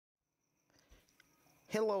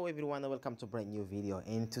Hello everyone and welcome to a brand new video.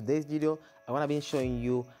 In today's video I want to be showing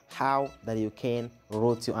you how that you can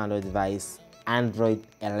root your Android device Android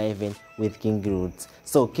 11 with KINGROOT.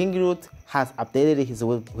 So KINGROOT has updated his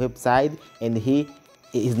website and he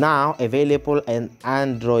is now available in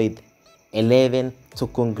Android 11 to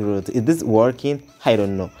KINGROOT. Is this working? I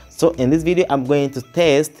don't know. So in this video I'm going to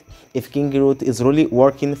test if KINGROOT is really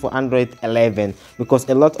working for Android 11, because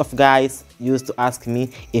a lot of guys used to ask me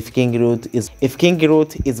if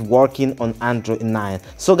KINGROOT is working on Android 9.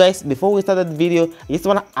 So guys, before we start the video, I just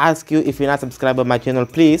want to ask you, if you're not subscribed to my channel,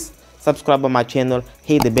 please subscribe to my channel,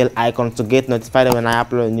 hit the bell icon to get notified when I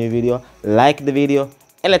upload a new video. Like the video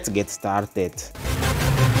and let's get started.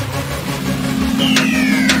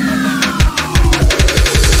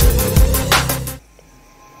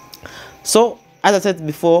 So as I said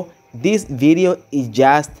before, this video is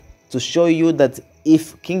just to show you that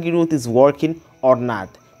if KINGROOT is working or not.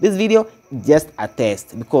 This video is just a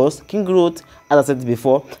test, because KINGROOT, as I said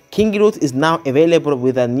before, KINGROOT is now available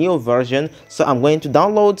with a new version. So I'm going to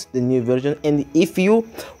download the new version, and if you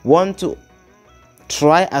want to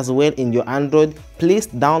try as well in your Android, please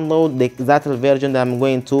download the exact version that I'm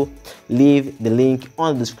going to leave the link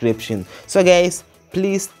on the description. So guys,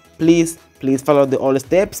 please follow all the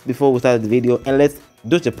steps before we start the video, and let's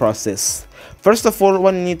do the process. First of all,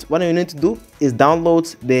 what you need to do is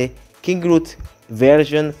download the KINGROOT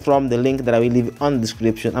version from the link that I will leave on the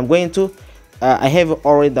description. I have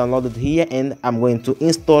already downloaded here, and I'm going to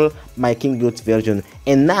install my KINGROOT version.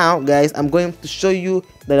 And now guys, I'm going to show you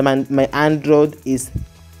that my Android is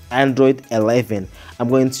Android 11. I'm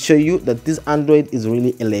going to show you that this Android is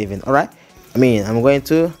really 11. All right, I'm going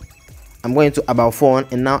to about phone,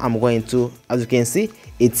 and now I'm going to, as you can see,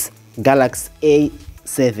 it's Galaxy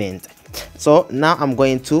A7. So now I'm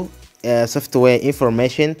going to software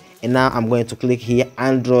information, and now I'm going to click here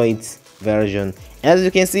Android version. As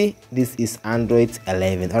you can see, this is Android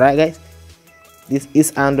 11. All right guys, this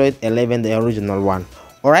is Android 11, the original one.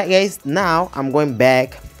 All right guys, now I'm going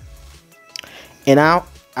back, and now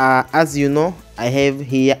as you know, I have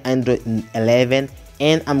here Android 11,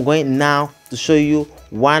 and I'm going now to show you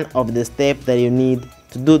one of the steps that you need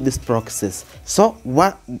to do this process. So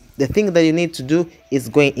the thing that you need to do is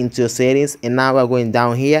going into your settings, and now we're going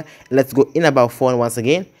down here. Let's go in about phone once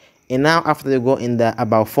again, and now after you go in the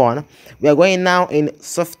about phone, we are going now in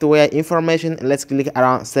software information, and let's click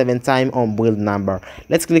around 7 times on build number.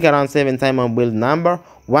 Let's click around 7 times on build number.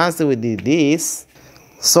 Once we did this,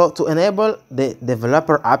 so to enable the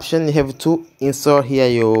developer option, you have to insert here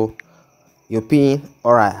your pin.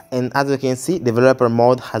 All right, and as you can see, developer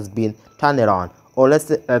mode has been turned on. Or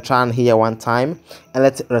let's return here one time, and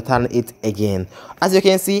let's return it again. As you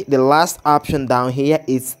can see, the last option down here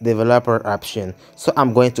is developer option. So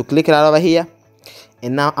I'm going to click it out over here,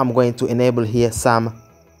 and now I'm going to enable here some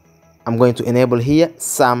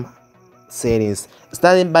settings,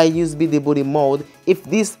 starting by USB debooting mode. If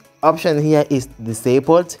this option here is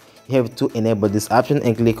disabled, you have to enable this option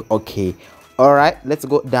and click OK. All right, let's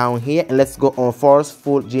go down here, and let's go on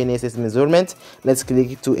forceful GNSS measurement. Let's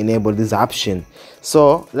click to enable this option.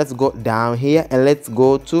 So let's go down here, and let's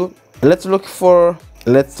go down.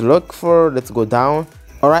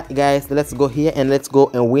 All right guys, let's go here, and let's go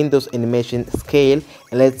in Windows animation scale,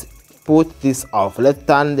 and let's put this off. Let's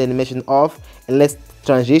turn the animation off, and let's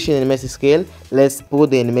transition animation scale. Let's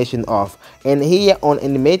put the animation off, and here on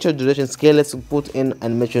animation duration scale, let's put in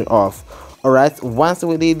animation off. All right, once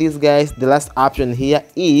we did this guys, the last option here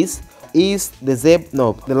is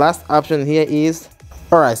the last option here is,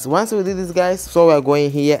 all right, so once we did this guys, so we are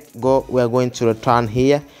going to return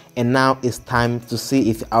here, and now it's time to see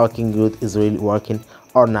if our KINGROOT is really working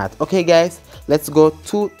or not. Okay guys, let's go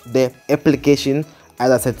to the application. As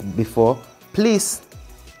I said before, please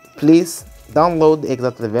download the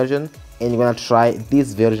exact version, and you're gonna try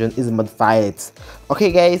this version is modified.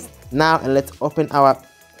 Okay guys, now and let's open our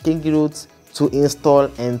KINGROOT to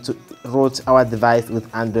install and to root our device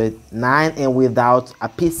with Android 9 and without a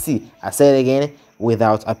PC. I said it again,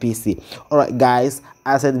 without a PC. All right guys,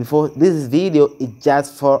 as I said before, this video is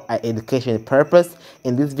just for an education purpose,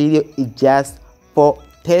 and this video is just for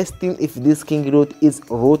testing if this KINGROOT is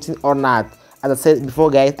rooting or not. As I said before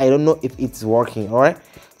guys, I don't know if it's working. All right,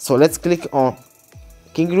 so let's click on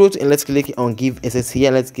KINGROOT, and let's click on give access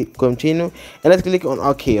here. Let's continue, and let's click on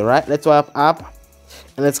OK. Right, let's swipe up,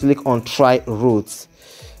 and let's click on try roots.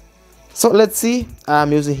 So let's see,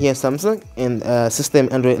 I'm using here Samsung and system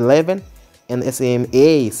Android 11 and SM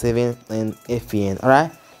A7 and FPN. All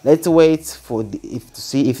right, let's wait for to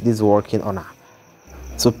see if this is working or not.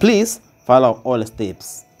 So please follow all the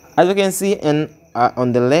steps. As you can see, and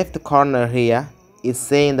on the left corner here, it's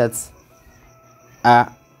saying that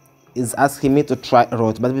is asking me to try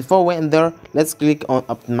root. But before we went there, let's click on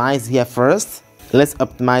optimize here first. Let's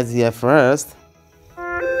optimize here first.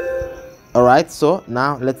 Alright, so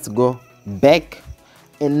now let's go back,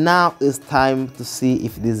 and now it's time to see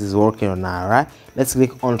if this is working or not. Right, let's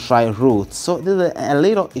click on try root. So there's a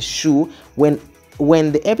little issue when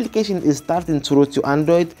the application is starting to root to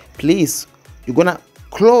Android. Please, you're gonna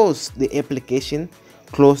close the application,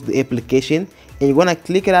 and you're gonna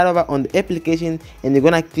click it out over on the application, and you're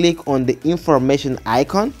gonna click on the information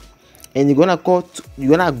icon, and you're gonna go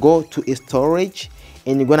to a storage,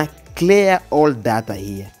 and you're gonna clear all data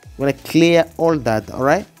here. You're gonna clear all data. All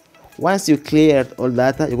right, once you cleared all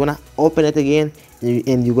data, you're gonna open it again,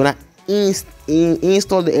 and you're gonna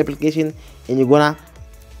install the application, and you're gonna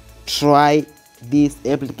try this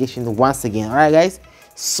application once again. All right, guys,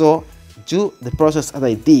 so do the process as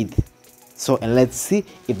I did. So, and let's see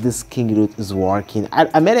if this KINGROOT is working.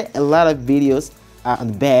 I made a lot of videos on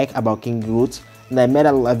the back about KINGROOT, and I made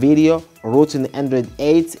a video rooting Android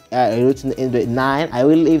 8, rooting Android 9. I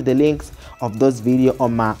will leave the links of those videos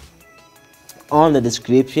on the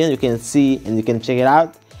description. You can see and you can check it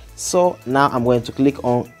out. So now I'm going to click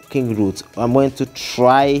on KINGROOT. I'm going to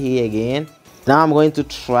try here again. Now I'm going to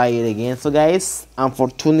try it again. So guys,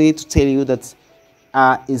 unfortunately to tell you that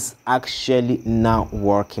is actually not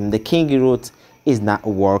working. The KINGROOT is not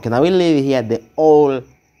working. I will leave here the all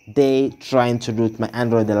day trying to root my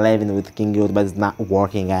Android 11 with KINGROOT, but it's not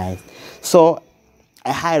working, guys. So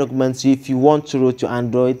I highly recommend you, if you want to root your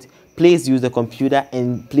Android, please use the computer,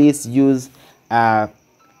 and please use a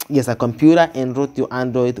computer and root your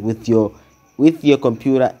Android with your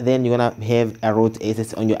computer. Then you're gonna have a root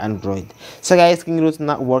ACESS on your Android. So guys, KINGROOT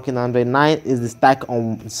not working. Android 9 is the stack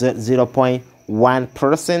on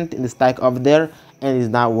 0.1% in the stack up there, and it's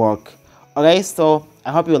not work. Okay, so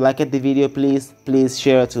I hope you liked the video. Please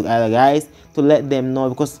share it to other guys to let them know,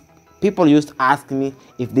 because people used to ask me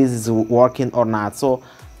if this is working or not. So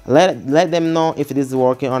let them know if this is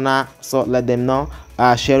working or not. So let them know,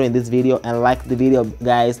 sharing this video and like the video,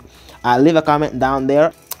 guys. Leave a comment down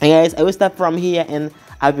there. And guys, I will start from here, and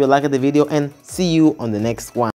I hope you liked the video, and see you on the next one.